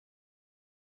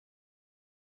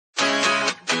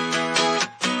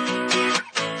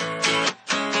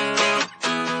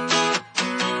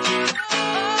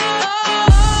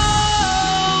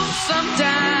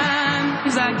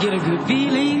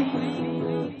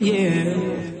yeah.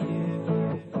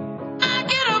 I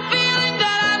get a feeling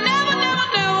that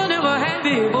I never had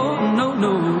before.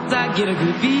 No, I get a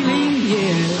good feeling,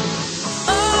 yeah.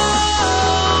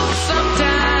 Oh,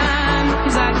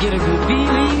 sometimes I get a good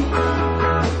feeling,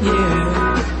 yeah.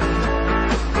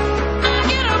 I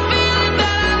get a feeling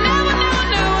that I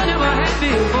never had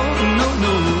before.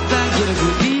 No, I get a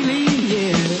good feeling,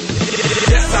 yeah.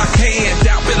 Yes, I can.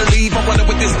 Doubt, better leave. I'm running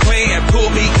with this plan. Pull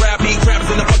me, grab us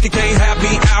in the bucket, can't have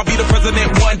me. I'll be the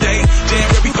president one day.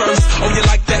 January 1st. Oh, you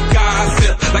like that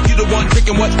gossip? Like you the one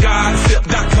drinking what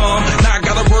gossip.com. Now I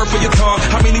got a word for your tongue.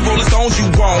 How many Rolling Stones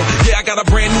you want? Yeah, I got a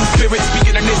brand new spirit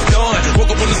speaking and it's done. Woke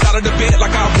up on the side of the bed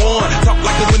like I won. Talk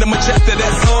like the wind in my chest to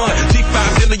that sun.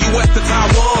 G5 in the US to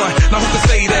Taiwan. Now who can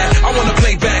say that? I wanna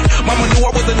play back. Mama knew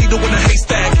I was a needle in a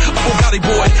haystack. A Bugatti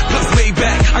boy, plus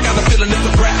Maybach. I got a feeling it's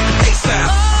a rap.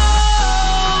 ASAP.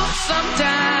 Oh,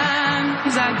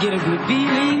 sometimes I get a good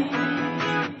feeling,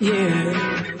 yeah.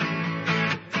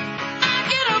 I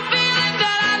get a feeling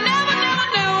that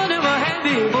I never had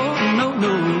before.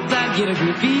 No, I get a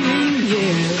good feeling,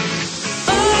 yeah.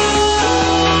 Oh,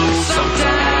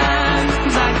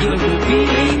 sometimes I get a good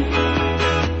feeling,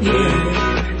 yeah.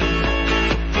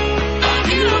 I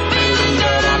get a feeling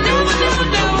that I never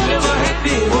had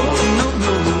before. No,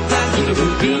 I get a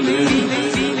good feeling.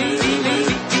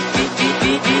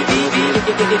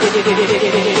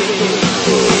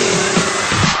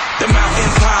 The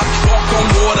mountains high, walk on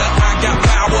water. I got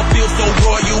power, feel so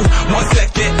royal. 1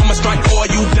 second, I'ma strike for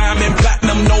you. Diamond,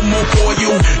 platinum, no more for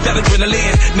you. That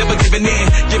adrenaline, never giving in.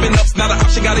 Giving up's not an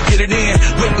option, gotta get it in.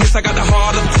 Witness, I got the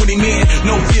heart of 20 men.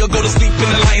 No fear, go to sleep in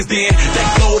the lion's den. That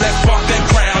glow, that spark, that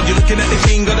crown. You're looking at the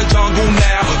king of the jungle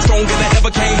now. Stronger than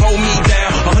ever, can't hold me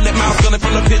down. 100 miles gunning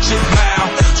from the pitcher's mile.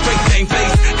 Straight game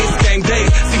face, it's game day.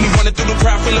 See me running through the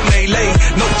crowd, feeling melee.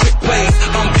 No trick plays,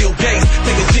 I'm Bill Gates.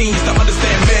 Take a genius to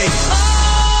understand me.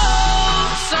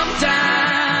 Oh,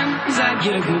 sometimes I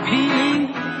get a good feeling,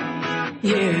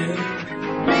 yeah.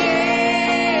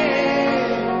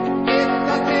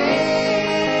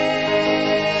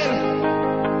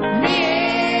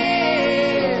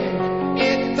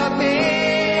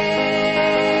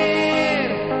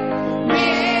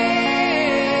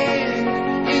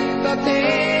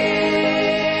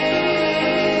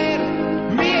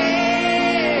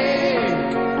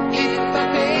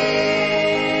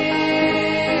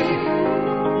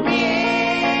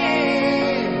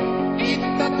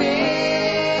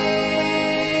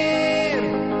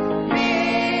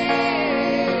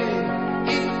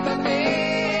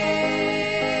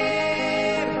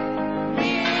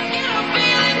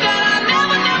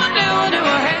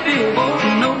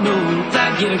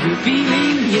 Get a good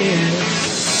feeling, yeah.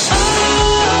 Oh,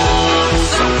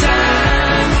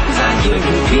 sometimes I get a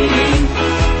good feeling,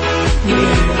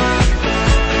 yeah.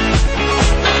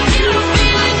 I get a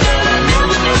feeling that I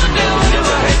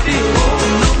never had before.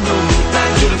 No, I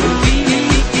get a good feeling.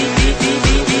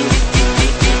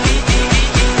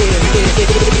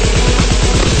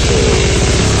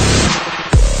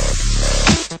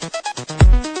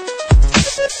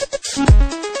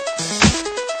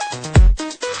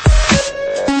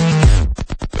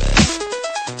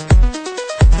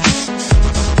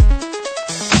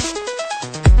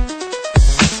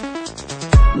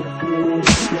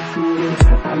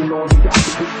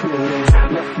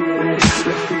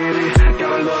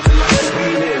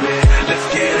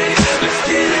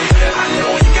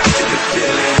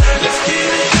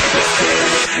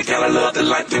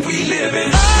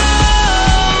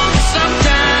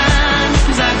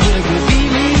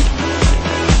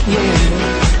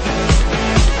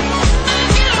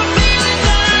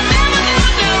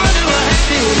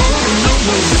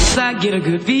 Get a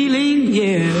good feeling,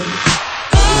 yeah.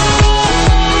 Oh,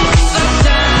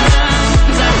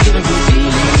 sometimes I get a good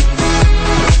feeling,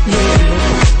 yeah.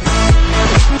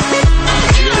 I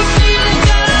get a feeling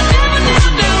that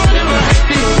I never had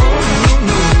before.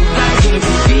 No, I get a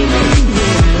good feeling,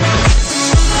 yeah.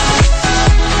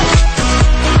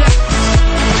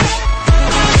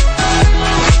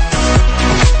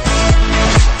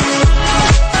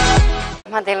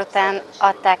 Ma délután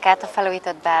adták át a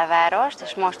felújított Belvárost,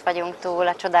 és most vagyunk túl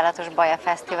a Csodálatos Baja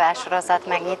Fesztivál sorozat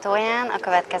megnyitóján, a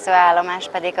következő állomás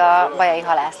pedig a bajai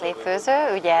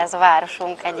halászlépfőző, ugye ez a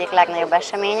Városunk egyik legnagyobb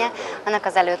eseménye, annak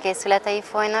az előkészületei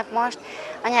folynak most,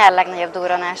 a nyár legnagyobb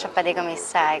durranása pedig a Miss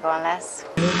Saigon lesz.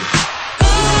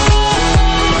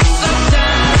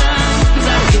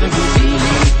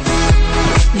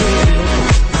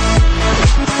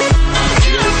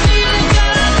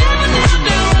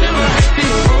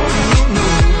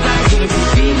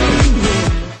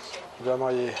 A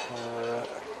mai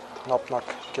napnak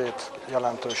két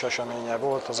jelentős eseménye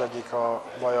volt, az egyik a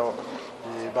bajai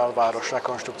belváros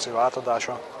rekonstrukció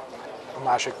átadása, a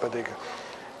másik pedig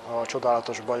a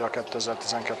Csodálatos Baja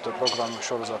 2012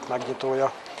 programsorozat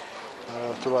megnyitója.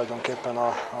 Tulajdonképpen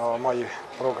a mai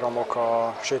programok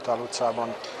a Sétál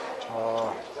utcában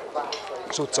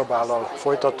az utcabállal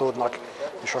folytatódnak,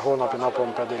 és a holnapi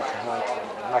napon pedig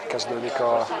megkezdődik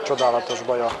a Csodálatos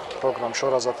Baja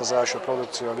programsorozat, az első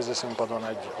produkció a víziszínpadon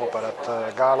egy operett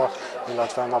gála,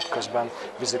 illetve napközben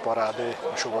víziparádé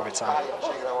a Sugovicán.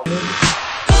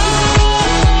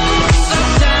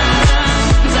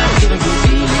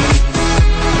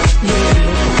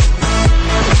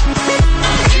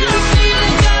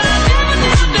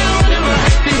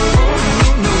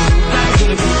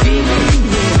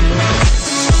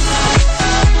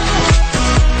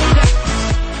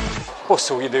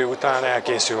 Hosszú idő után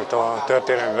elkészült a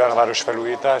történelmi belváros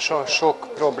felújítása.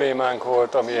 Sok problémánk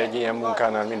volt, ami egy ilyen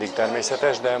munkánál mindig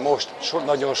természetes, de most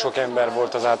nagyon sok ember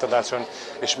volt az átadáson,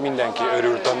 és mindenki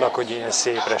örült annak, hogy ilyen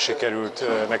szépre sikerült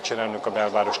megcsinálnunk a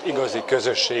belvárost. Igazi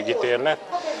közösségi tér lett,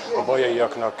 a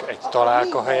bajaiaknak egy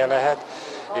találkahelye lehet,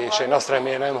 és én azt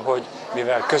remélem, hogy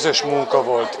mivel közös munka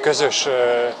volt,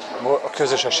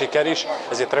 közös a siker is,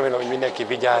 ezért remélem, hogy mindenki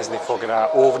vigyázni fog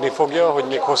rá, óvni fogja, hogy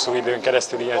még hosszú időn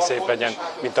keresztül ilyen szép legyen,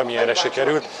 mint amilyenre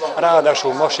sikerült.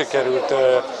 Ráadásul ma sikerült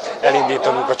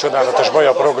elindítanunk a Csodálatos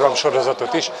Baja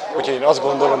programsorozatot is, úgyhogy én azt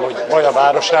gondolom, hogy Baja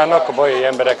városának, a bajai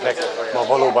embereknek ma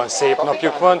valóban szép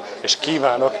napjuk van, és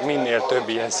kívánok minél több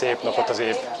ilyen szép napot az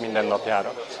év minden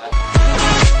napjára.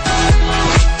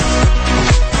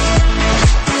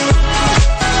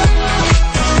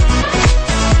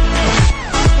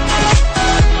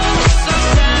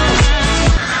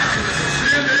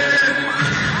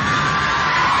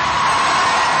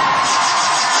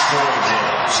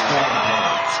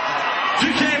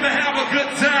 You came to have a good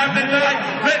time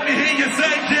tonight. Let me hear you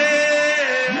say yeah.